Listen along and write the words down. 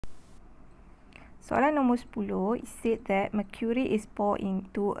Soalan nombor 10, it said that mercury is poured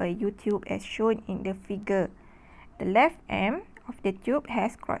into a U-tube as shown in the figure. The left end of the tube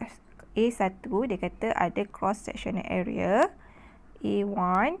has cross A1, dia kata ada cross sectional area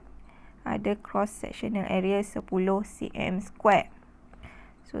A1, ada cross sectional area 10 cm square.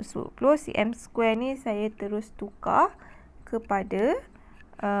 So 10 cm square ni saya terus tukar kepada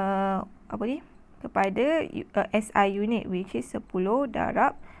kepada SI unit, which is 10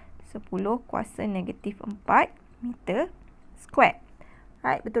 darab 10 kuasa negatif 4 meter square.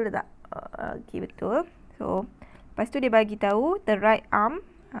 Right, betul tak? Okay, betul. So, lepas tu dia bagi tahu the right arm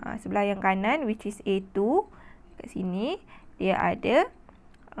sebelah yang kanan, which is A2. Kat sini dia ada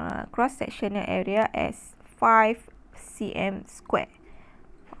cross sectional area as 5 cm square.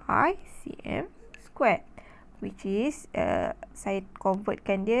 5 cm square, which is saya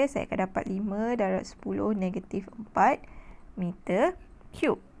convertkan dia, saya akan dapat 5 darab 10 negatif 4 meter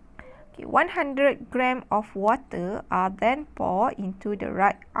cube. Okay, 100 gram of water are then poured into the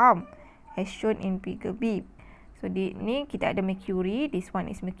right arm as shown in figure B. So ni kita ada mercury, this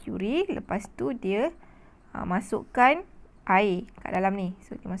one is mercury. Lepas tu dia masukkan air kat dalam ni.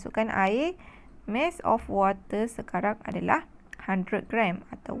 So dia masukkan air, mass of water sekarang adalah 100 gram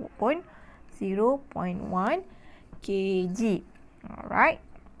ataupun 0.1 kg. Alright.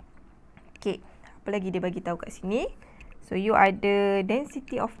 Okay, apa lagi dia bagi tahu kat sini? So you ada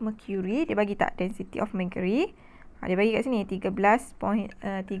density of mercury, dia bagi tak density of mercury? Dia bagi kat sini 13.6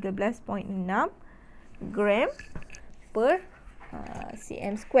 gram per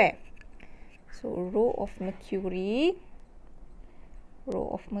cm square. So rho of mercury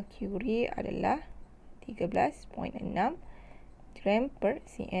adalah 13.6 gram per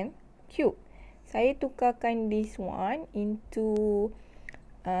cm cube. Saya tukarkan this one into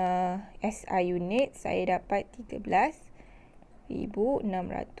SI unit, saya dapat 13,600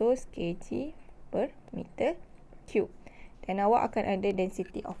 kg per meter cube. Dan awak akan ada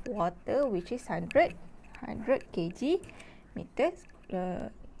density of water, which is 100 kg meter.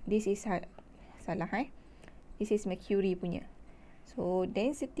 This is this is mercury punya. So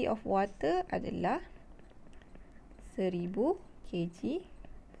density of water adalah 1000 kg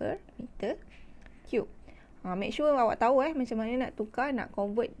per meter cube. Make sure awak tahu macam mana nak tukar, nak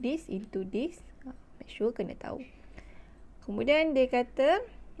convert this into this. Make sure kena tahu. Kemudian dia kata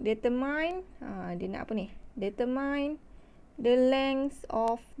determine, dia nak apa ni? Determine the length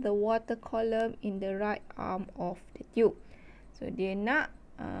of the water column in the right arm of the tube. So dia nak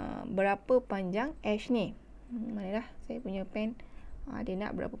berapa panjang ash ni. Manalah saya punya pen. Dia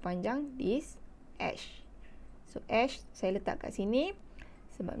nak berapa panjang this ash. So ash saya letak kat sini.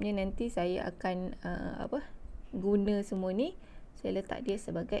 Sebabnya nanti saya akan guna semua ni. Saya letak dia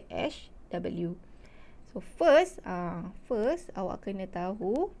sebagai HW. So first awak kena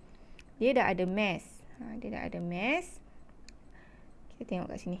tahu dia dah ada mass. Dia dah ada mass. Kita tengok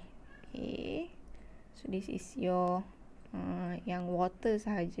kat sini. Okay. So this is your yang water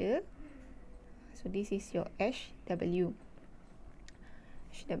sahaja. So this is your HW.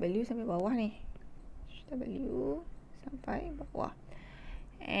 HW sampai bawah ni. HW sampai bawah.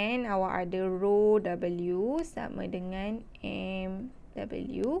 And awak ada rho W sama dengan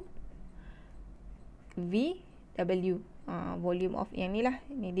MW VW. Volume of yang ni lah.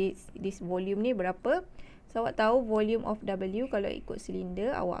 This volume ni berapa? So awak tahu volume of W kalau ikut silinder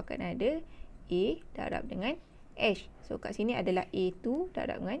awak akan ada A darab dengan H. So kat sini adalah A2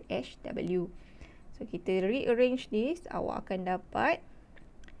 darab dengan HW. So kita rearrange this, awak akan dapat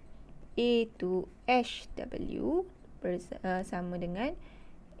A2HW sama dengan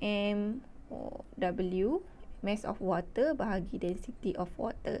MW, mass of water bahagi density of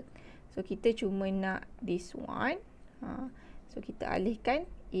water. So kita cuma nak this one. So kita alihkan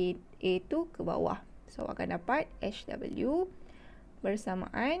A2 ke bawah. So akan dapat HW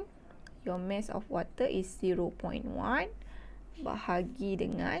bersamaan your mass of water is 0.1 bahagi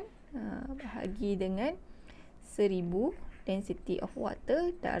dengan 1000 density of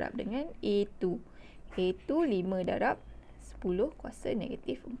water darab dengan A2. A2 5 darab 10 kuasa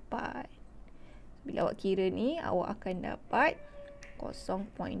negatif 4. Bila awak kira ni, awak akan dapat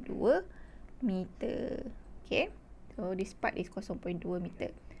 0.2 meter. Okay. So this part is 0.2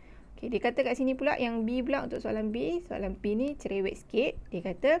 meter. Okay, dia kata kat sini pula yang B pula untuk soalan B. Soalan B ni cerewet sikit. Dia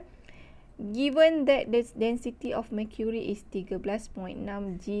kata given that the density of mercury is 13.6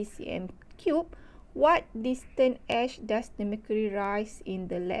 gcm cube, what distance ash does the mercury rise in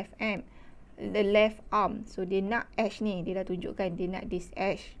the left arm? The left arm. So dia nak ash ni, dia dah tunjukkan dia nak this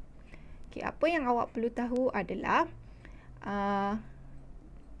ash. Okay, apa yang awak perlu tahu adalah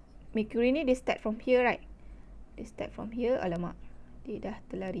mercury ni dia start from here, right? Dia start from here. Alamak, dia dah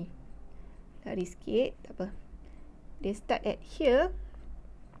terlari. lari sikit, tak apa. Dia start at here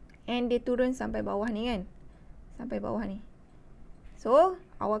and dia turun sampai bawah ni kan. Sampai bawah ni. So,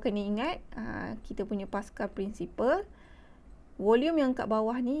 awak kena ingat kita punya Pascal principle. Volume yang kat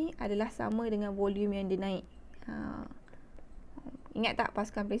bawah ni adalah sama dengan volume yang dia naik. Ingat tak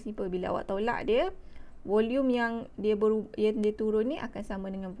Pascal principle? Bila awak tolak dia, volume yang dia turun ni akan sama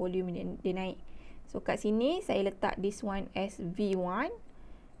dengan volume yang dia naik. So, kat sini saya letak this one as V1.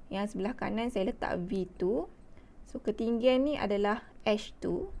 Yang sebelah kanan saya letak V2. So, ketinggian ni adalah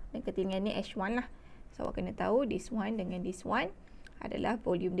H2 dan ketinggian ni H1 lah. So, awak kena tahu this one dengan this one adalah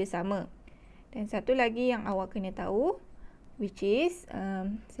volume dia sama. Dan satu lagi yang awak kena tahu, which is,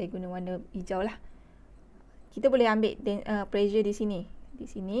 saya guna warna hijau lah. Kita boleh ambil pressure di sini. Di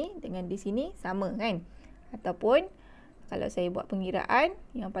sini dengan di sini sama kan? Ataupun, kalau saya buat pengiraan,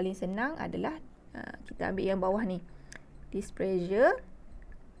 yang paling senang adalah kita ambil yang bawah ni. This pressure,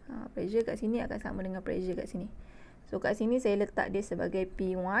 pressure kat sini akan sama dengan pressure kat sini. So, kat sini saya letak dia sebagai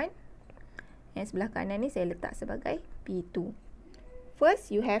P1. Yang sebelah kanan ni saya letak sebagai P2.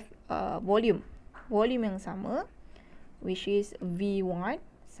 First, you have volume. Volume yang sama, which is V1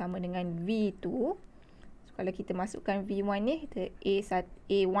 sama dengan V2. So, kalau kita masukkan V1 ni, kita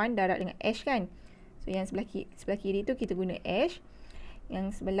A1 darab dengan H kan. So, yang sebelah kiri tu kita guna H.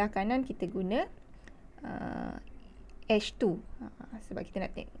 Yang sebelah kanan kita guna H2. Sebab kita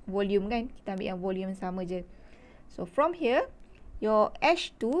nak take volume kan. Kita ambil yang volume sama je. So, from here, your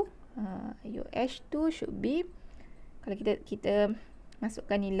H2 should be, kalau kita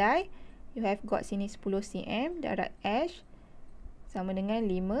masukkan nilai, you have got sini 10 cm darab H sama dengan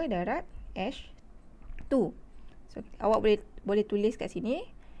 5 darab H2. So, awak boleh tulis kat sini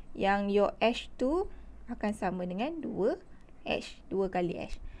yang your H2 akan sama dengan 2H, 2 kali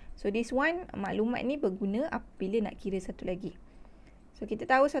H. So, this one, maklumat ni berguna apabila nak kira satu lagi. So, kita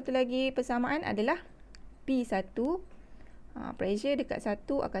tahu satu lagi persamaan adalah P1. Pressure dekat 1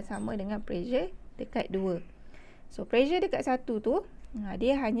 akan sama dengan pressure dekat 2. So, pressure dekat 1 tu,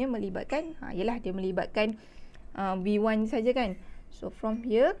 dia hanya melibatkan, dia melibatkan V1 saja kan. So, from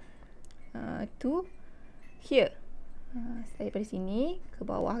here to here. Daripada sini ke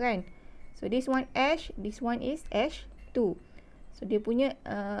bawah kan. So, this one H, this one is H2. So, dia punya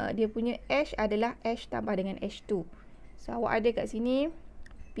H adalah H tambah dengan H2. So, awak ada kat sini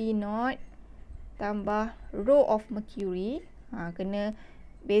P0 tambah row of mercury. Kena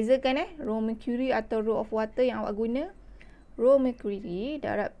bezakan row mercury atau row of water yang awak guna. Row mercury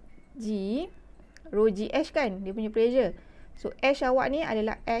darab G, row GH kan, dia punya pressure. So, H awak ni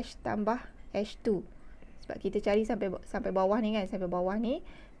adalah H tambah H2. Sebab kita cari sampai bawah ni kan, sampai bawah ni.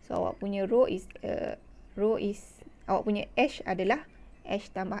 So, awak punya awak punya H adalah H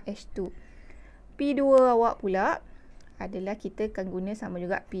tambah H2. P2 awak pula adalah kita akan guna sama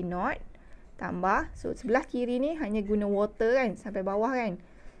juga P0 tambah. So, sebelah kiri ni hanya guna water kan, sampai bawah kan.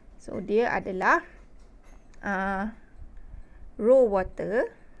 So, dia adalah raw water.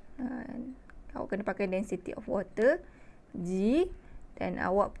 Awak kena pakai density of water G. Dan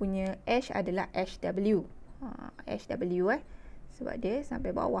awak punya H adalah HW. HW sebab dia sampai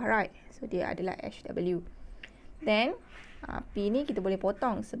bawah right. So, dia adalah HW. Then, P ni kita boleh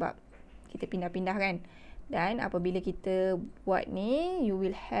potong sebab kita pindah-pindah kan. Dan apabila kita buat ni, you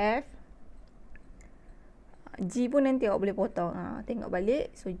will have G pun nanti awak boleh potong. Tengok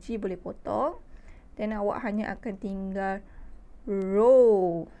balik. So, G boleh potong. Dan awak hanya akan tinggal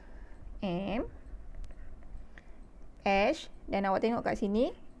row M H. Dan awak tengok kat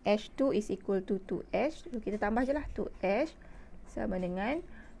sini, H2 is equal to 2H. So, kita tambah je lah 2H sama dengan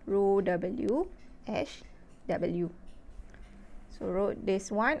row W H W. So, row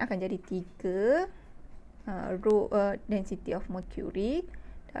this one akan jadi 3 row density of mercury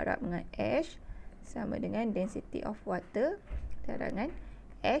darab dengan H sama dengan density of water darab dengan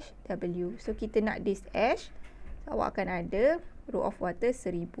HW. So, kita nak this H. So, awak akan ada row of water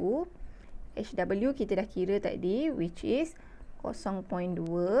 1000. HW kita dah kira tadi, which is 0.2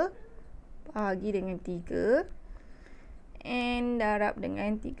 bahagi dengan 3 and darab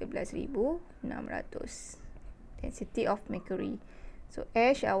dengan 13,600 density of mercury. So,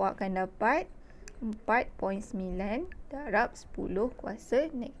 H awak akan dapat 4.9 darab 10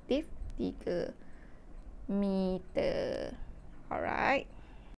 kuasa negatif 3 meter. Alright.